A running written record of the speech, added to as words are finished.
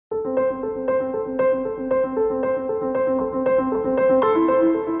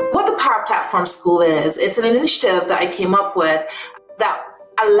Power Platform School is. It's an initiative that I came up with that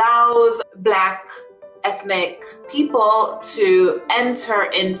allows Black ethnic people to enter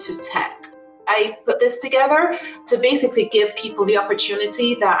into tech. I put this together to basically give people the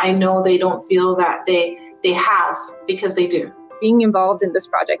opportunity that I know they don't feel that they have, because they do. Being involved in this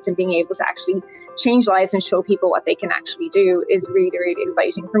project and being able to actually change lives and show people what they can actually do is really, really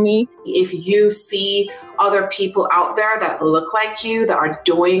exciting for me. If you see other people out there that look like you, that are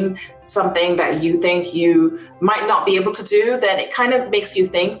doing something that you think you might not be able to do, then it kind of makes you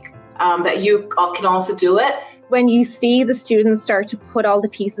think that you can also do it. When you see the students start to put all the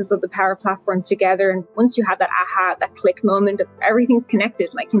pieces of the Power Platform together, and once you have that aha, that click moment, everything's connected,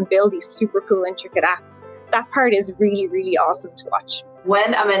 and I can build these super cool, intricate apps. That part is really, really awesome to watch.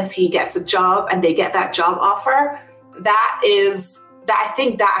 When a mentee gets a job and they get that job offer, I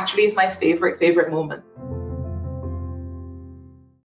think that actually is my favorite moment.